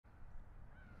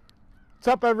What's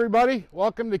up, everybody?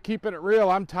 Welcome to Keeping It Real.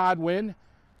 I'm Todd Wynn,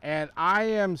 and I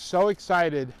am so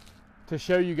excited to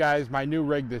show you guys my new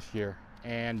rig this year.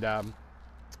 And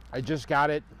I just got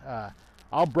it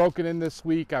all broken in this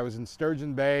week. I was in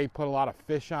Sturgeon Bay, put a lot of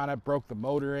fish on it, broke the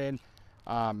motor in.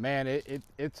 Man,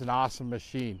 it's an awesome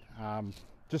machine.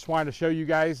 Just wanted to show you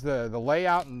guys the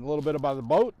layout and a little bit about the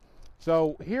boat.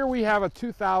 So here we have a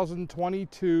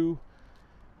 2022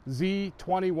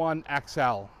 Z21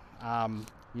 XL.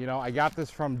 You know, I got this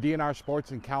from D&R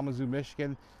Sports in Kalamazoo,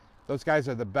 Michigan. Those guys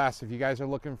are the best. If you guys are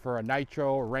looking for a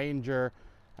Nitro, Ranger,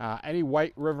 any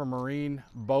White River Marine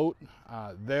boat,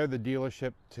 they're the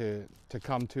dealership to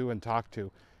come to and talk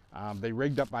to. They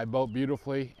rigged up my boat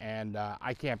beautifully, and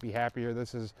I can't be happier.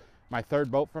 This is my third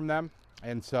boat from them.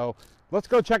 And so let's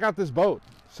go check out this boat.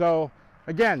 So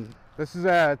again, this is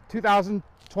a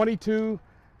 2022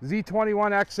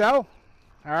 Z21 XL. All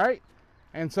right.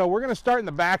 And so we're going to start in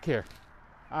the back here.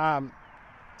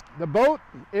 The boat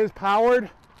is powered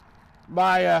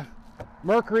by a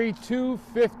Mercury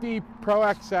 250 Pro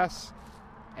XS,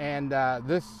 and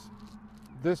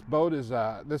this boat is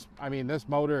this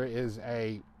motor is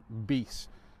a beast.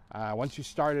 Once you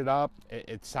start it up,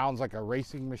 it sounds like a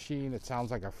racing machine. It sounds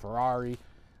like a Ferrari.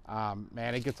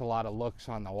 Man, it gets a lot of looks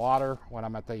on the water. When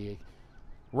I'm at the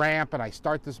ramp and I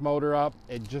start this motor up,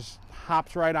 it just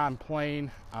hops right on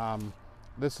plane.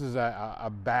 This is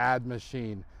a bad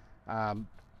machine.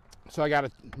 So I got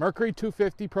a Mercury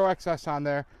 250 Pro XS on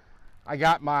there. I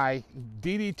got my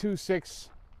DD26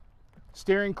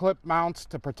 steering clip mounts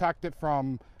to protect it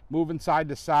from moving side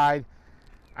to side.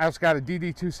 I also got a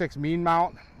DD26 mean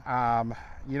mount.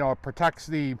 You know, it protects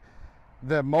the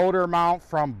motor mount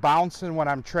from bouncing when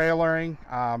I'm trailering.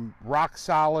 Rock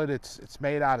solid. It's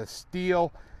made out of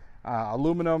steel,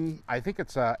 aluminum. I think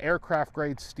it's aircraft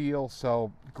grade steel,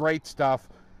 so great stuff.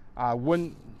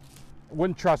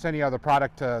 Wouldn't trust any other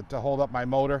product to hold up my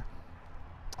motor.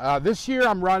 This year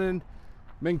I'm running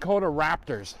Minn Kota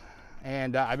Raptors,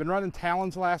 and I've been running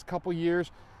Talons the last couple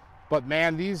years, but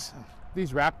man, these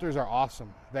Raptors are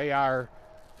awesome. They are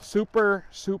super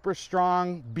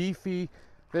strong, beefy.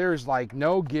 There's like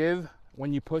no give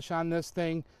when you push on this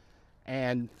thing,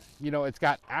 and you know, it's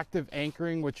got active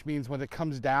anchoring, which means when it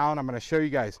comes down, I'm going to show you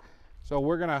guys. So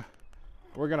we're gonna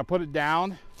put it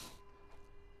down.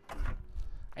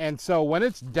 And so when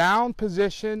it's down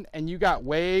position and you got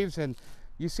waves, and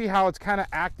you see how it's kind of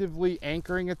actively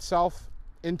anchoring itself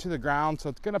into the ground, so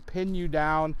it's going to pin you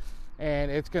down and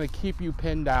it's going to keep you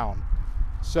pinned down.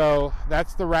 So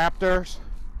that's the Raptors.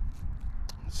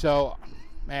 So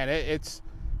man, it's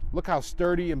look how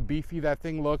sturdy and beefy that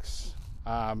thing looks.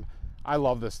 I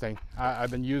love this thing. I've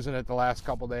been using it the last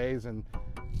couple days, and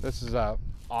this is a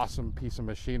awesome piece of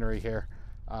machinery here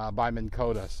by Minn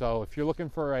Kota. So if you're looking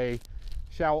for a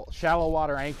shallow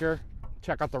water anchor,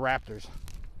 check out the Raptors.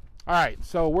 All right,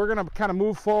 so we're gonna kind of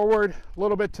move forward a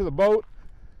little bit to the boat.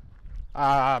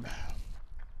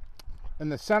 In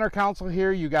the center console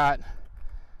here, you got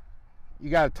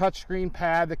a touchscreen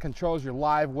pad that controls your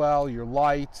live well, your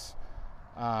lights.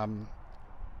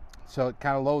 So it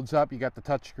kind of loads up. You got the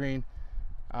touchscreen.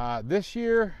 This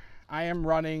year I am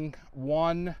running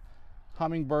one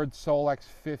Humminbird Solex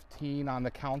 15 on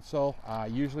the console.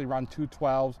 Usually run two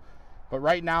 12s. But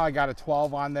right now I got a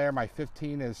 12 on there. My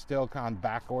 15 is still kind of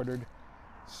back ordered.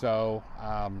 So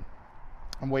I'm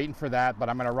waiting for that, but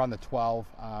I'm going to run the 12.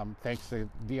 Thanks to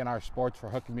D&R Sports for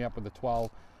hooking me up with the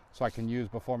 12 so I can use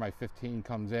before my 15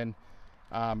 comes in.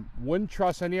 Wouldn't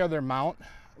trust any other mount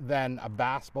than a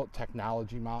Bass Boat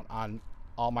Technology mount on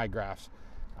all my graphs.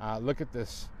 Look at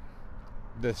this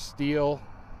steel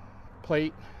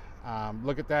plate.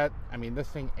 Look at that. I mean, this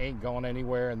thing ain't going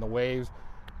anywhere in the waves.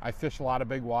 I fish a lot of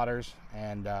big waters,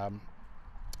 and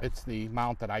it's the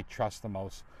mount that I trust the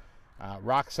most.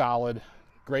 Rock solid,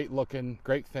 great looking,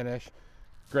 great finish,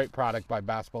 great product by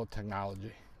Bass Boat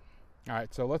Technology. All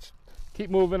right, so let's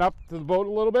keep moving up to the boat a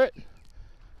little bit.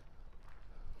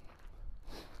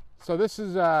 So this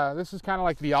is kind of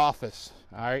like the office.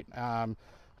 All right,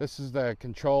 this is the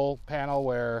control panel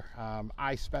where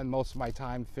I spend most of my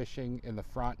time fishing in the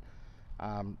front.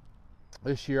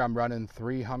 This year I'm running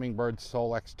 3 Humminbird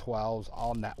Solex 12s,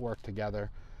 all networked together.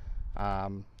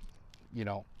 You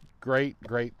know, great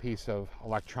piece of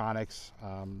electronics.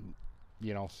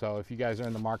 You know, so if you guys are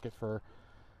in the market for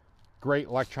great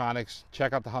electronics,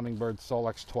 check out the Humminbird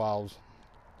Solex 12s.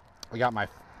 I got my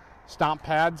stomp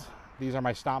pads. These are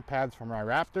my stomp pads from my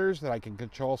Raptors that I can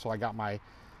control. So I got my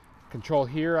control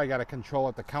here, I got a control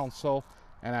at the console,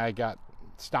 and I got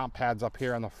stomp pads up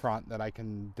here on the front that I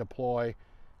can deploy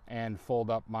and fold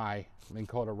up my Minn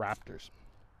Kota Raptors.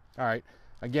 All right,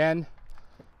 again,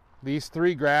 These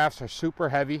 3 grafts are super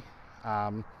heavy,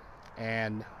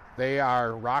 and they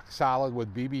are rock solid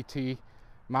with BBT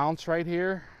mounts right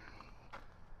here.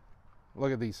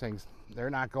 Look at these things. They're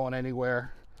not going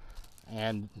anywhere,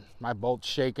 and my boat's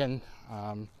shaking.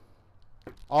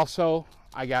 Also,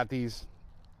 I got these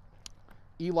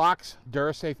E-locks,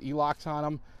 Durasafe E-locks on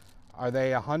them. Are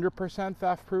they 100%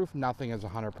 theft proof? Nothing is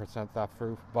 100% theft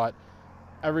proof, but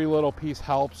every little piece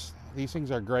helps. These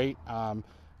things are great.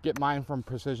 Get mine from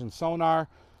Precision Sonar.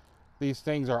 These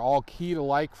things are all key to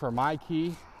like for my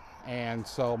key, and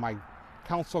so my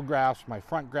console grafts, my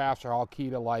front grafts are all key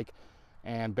to like,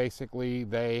 and basically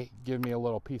they give me a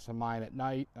little peace of mind at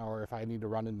night, or if I need to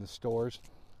run into stores.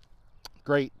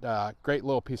 Great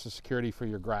little piece of security for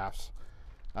your grafts.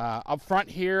 Up front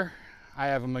here, I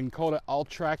have a Minn Kota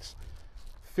Ultrex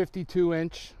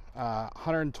 52-inch,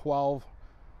 112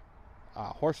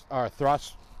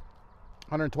 thrust,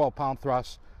 112-pound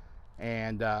thrust,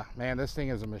 and man, this thing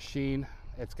is a machine.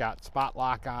 It's got spot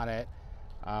lock on it.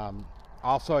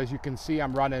 Also, as you can see,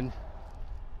 I'm running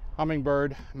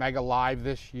Humminbird Mega Live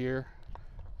this year,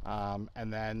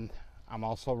 and then I'm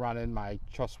also running my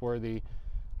trustworthy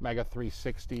Mega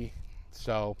 360.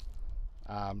 So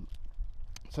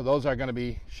those are going to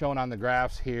be shown on the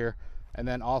graphs here, and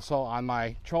then also on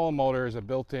my trolling motor is a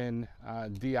built-in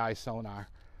DI sonar.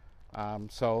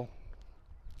 So,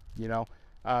 you know,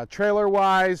 trailer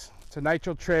wise, it's a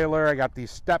Nitro trailer. I got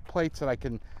these step plates that I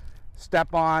can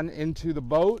step on into the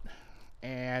boat,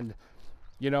 and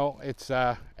you know, it's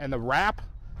and the wrap,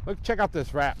 look, check out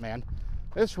this wrap, man.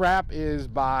 This wrap is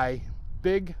by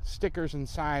Big Stickers and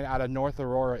Sign out of North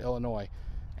Aurora, Illinois,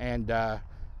 and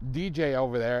DJ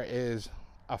over there is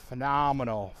a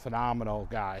phenomenal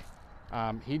guy.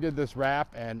 He did this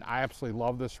wrap, and I absolutely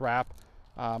love this wrap.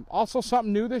 Also,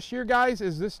 something new this year, guys,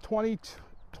 is this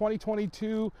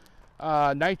 2022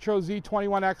 Nitro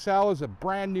Z21 XL is a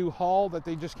brand new hull that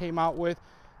they just came out with.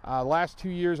 Last 2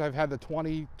 years I've had the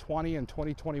 2020 and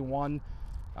 2021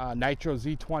 Nitro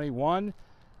Z21.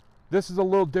 This is a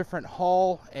little different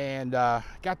hull, and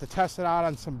got to test it out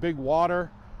on some big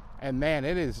water, and man,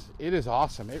 it is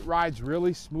awesome. It rides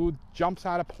really smooth, jumps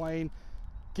out of plane,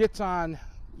 gets on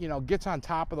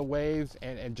top of the waves,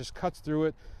 and just cuts through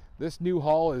it. This new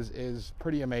hull is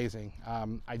pretty amazing.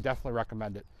 I definitely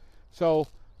recommend it. So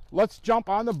let's jump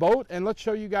on the boat and let's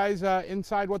show you guys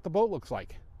inside what the boat looks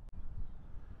like.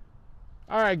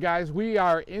 All right, guys, we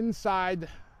are inside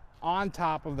on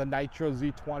top of the Nitro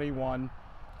Z21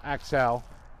 XL,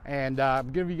 and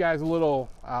I'm giving you guys a little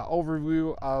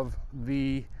overview of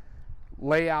the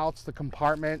layouts, the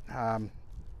compartment.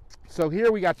 So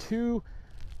here we got 2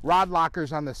 rod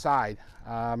lockers on the side.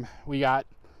 We got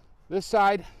this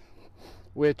side,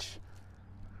 which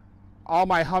all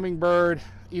my Humminbird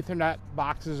Ethernet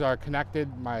boxes are connected.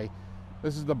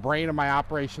 This is the brain of my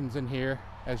operations in here.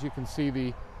 As you can see,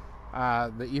 the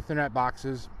Ethernet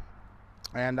boxes,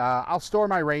 and I'll store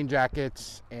my rain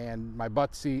jackets and my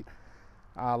butt seat.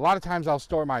 A lot of times I'll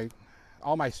store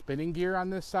all my spinning gear on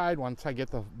this side once I get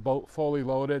the boat fully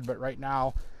loaded, but right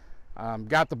now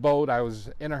got the boat. I was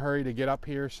in a hurry to get up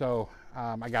here, so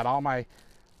I got all my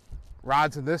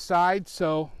rods on this side.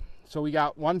 So we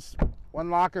got one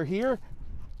locker here,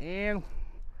 and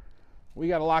we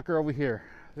got a locker over here.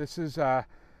 This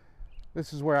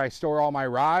is where I store all my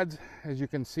rods. As you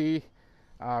can see,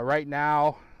 right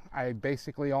now I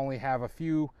basically only have a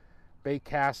few bait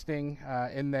casting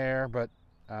in there, but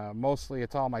mostly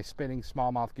it's all my spinning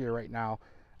smallmouth gear right now.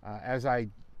 As I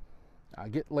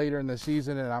get later in the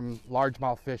season and I'm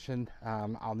largemouth fishing,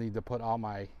 I'll need to put all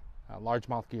my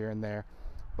largemouth gear in there.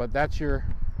 But that's your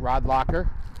rod locker.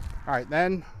 All right,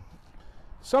 then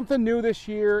something new this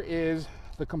year is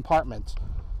the compartments.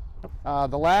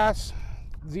 The last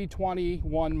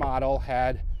Z21 model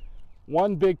had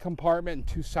 1 big compartment and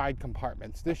 2 side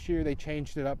compartments. This year they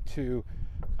changed it up to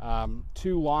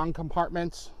 2 long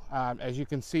compartments. As you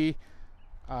can see,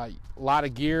 a lot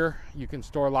of gear. You can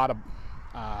store a lot of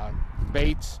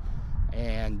baits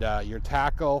and your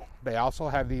tackle. They also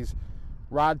have these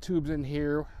rod tubes in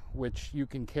here, which you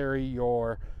can carry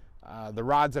your the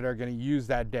rods that are going to use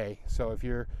that day. So if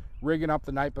you're rigging up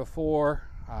the night before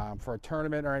for a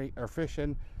tournament or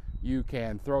fishing, you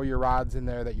can throw your rods in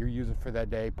there that you're using for that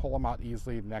day, pull them out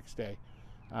easily the next day.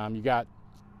 You got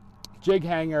jig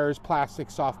hangers,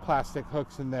 soft plastic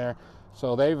hooks in there.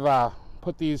 So they've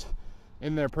put these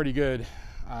in there pretty good.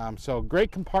 So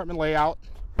great compartment layout.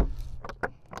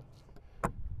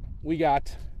 We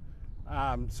got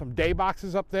some day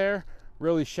boxes up there,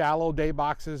 really shallow day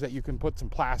boxes that you can put some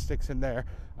plastics in there.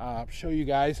 Show you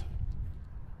guys.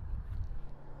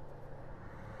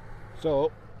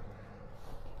 So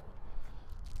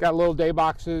Got little day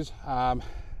boxes. Not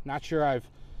sure I'm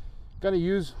going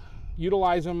to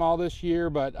utilize them all this year,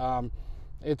 but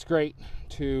it's great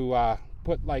to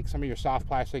put like some of your soft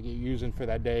plastic you're using for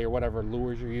that day or whatever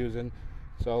lures you're using.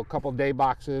 So a couple day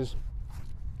boxes.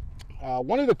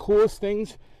 One of the coolest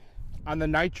things on the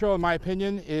Nitro, in my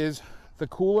opinion, is the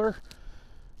cooler.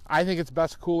 I think it's the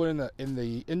best cooler in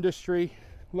the industry.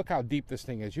 Look how deep this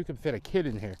thing is. You can fit a kid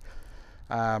in here.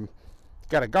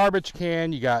 Got a garbage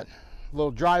can. You got a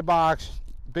little dry box,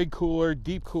 big cooler,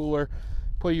 deep cooler.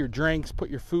 Put your drinks, put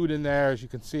your food in there. As you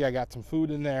can see, I got some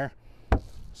food in there.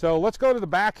 So let's go to the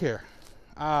back here.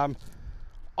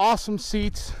 Awesome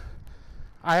seats.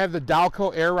 I have the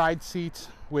Dalco Air Ride seats,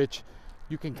 which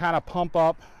you can kind of pump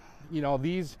up. You know,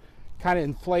 these kind of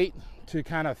inflate to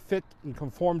kind of fit and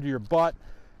conform to your butt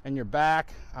and your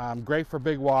back. Great for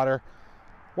big water.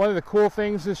 One of the cool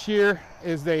things this year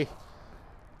is they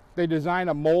designed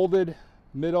a molded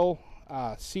middle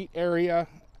seat area,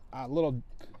 little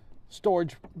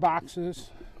storage boxes,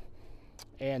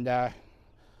 and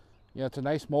you know, it's a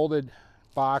nice molded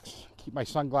box. Keep my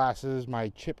sunglasses, my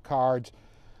chip cards,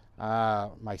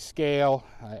 my scale,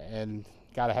 and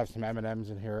gotta have some M&Ms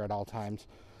in here at all times.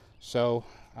 So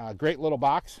great little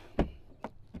box.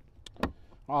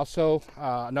 Also,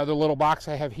 another little box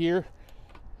I have here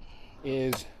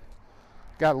is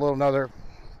got a little another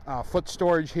foot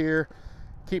storage here.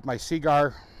 Keep my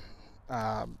cigar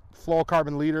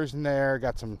fluorocarbon leaders in there.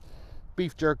 Got some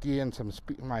beef jerky and some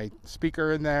my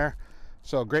speaker in there.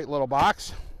 So great little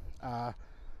box.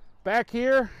 Back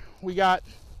here we got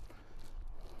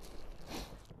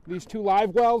these two live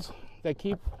wells that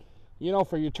keep, you know,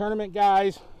 for your tournament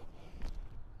guys.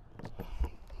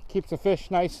 Keeps the fish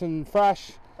nice and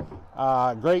fresh.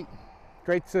 Great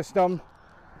system.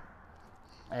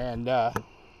 And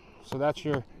so that's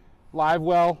your live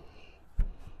well.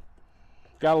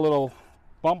 Got a little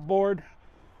bump board,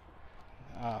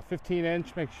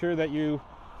 15-inch. Make sure that your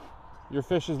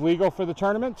fish is legal for the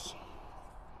tournaments.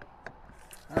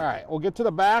 All right, we'll get to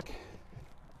the back.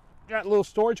 Got a little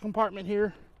storage compartment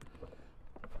here,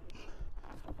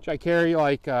 which I carry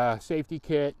like safety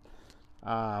kit,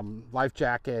 life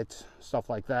jackets, stuff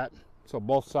like that. So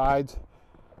both sides.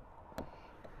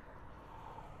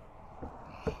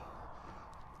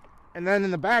 And then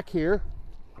in the back here,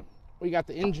 we got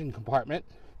the engine compartment.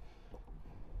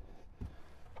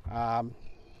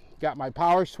 Got my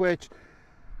power switch.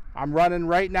 I'm running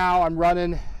right now. I'm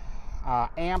running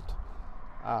amped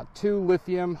 2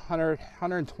 lithium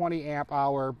 120 amp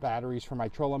hour batteries for my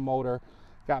trolling motor.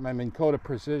 Got my Minn Kota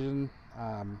Precision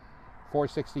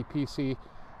 460 PC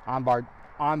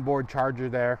onboard charger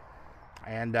there.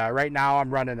 And right now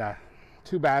I'm running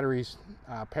 2 batteries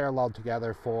parallel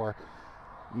together for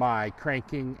my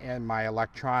cranking and my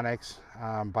electronics,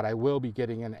 but I will be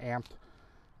getting an amped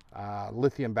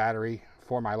lithium battery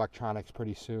for my electronics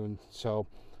pretty soon. So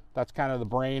that's kind of the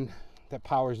brain that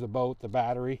powers the boat, the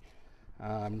battery.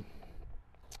 You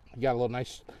got a little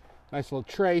nice little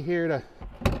tray here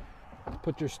to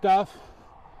put your stuff.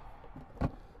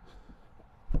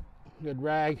 Good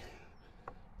rag.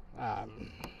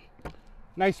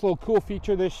 Nice little cool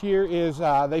feature this year is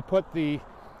they put the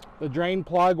drain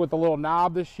plug with the little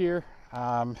knob this year,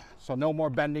 so no more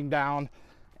bending down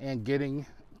and getting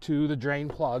to the drain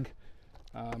plug.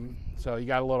 So you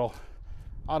got a little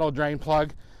auto drain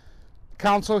plug.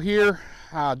 Console here,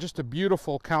 just a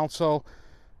beautiful console,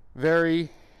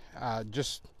 very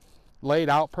just laid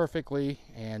out perfectly.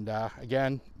 And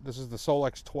again, this is the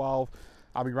Solex 12.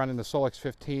 I'll be running the Solex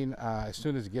 15 as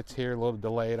soon as it gets here. A little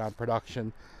delayed on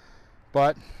production,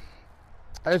 but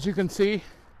as you can see,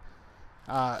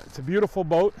 it's a beautiful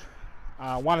boat.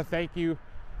 I want to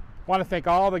thank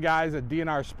all the guys at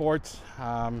D&R Sports.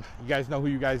 You guys know who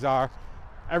you guys are.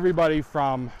 Everybody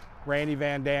from Randy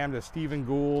Van Dam to Stephen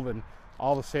Gould and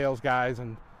all the sales guys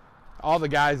and all the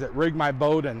guys that rigged my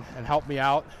boat and helped me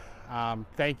out.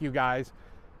 Thank you guys.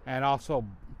 And also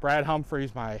Brad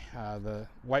Humphreys, the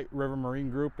White River Marine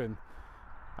Group, and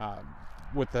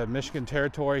with the Michigan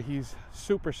territory. He's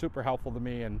super helpful to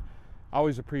me, and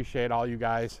always appreciate all you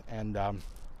guys. And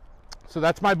so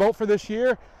that's my boat for this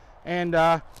year. And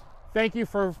thank you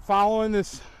for following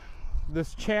this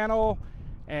channel.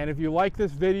 And if you like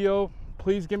this video,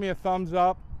 please give me a thumbs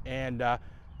up, and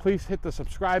please hit the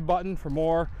subscribe button for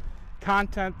more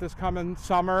content this coming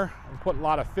summer. I'll put a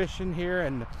lot of fish in here,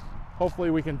 and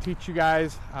hopefully we can teach you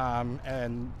guys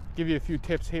and give you a few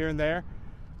tips here and there.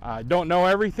 I don't know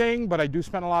everything, but I do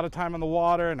spend a lot of time on the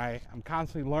water, and I'm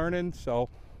constantly learning. So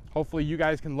hopefully you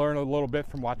guys can learn a little bit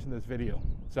from watching this video.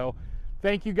 So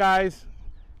thank you guys,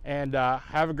 and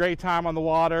have a great time on the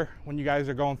water when you guys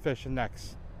are going fishing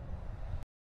next.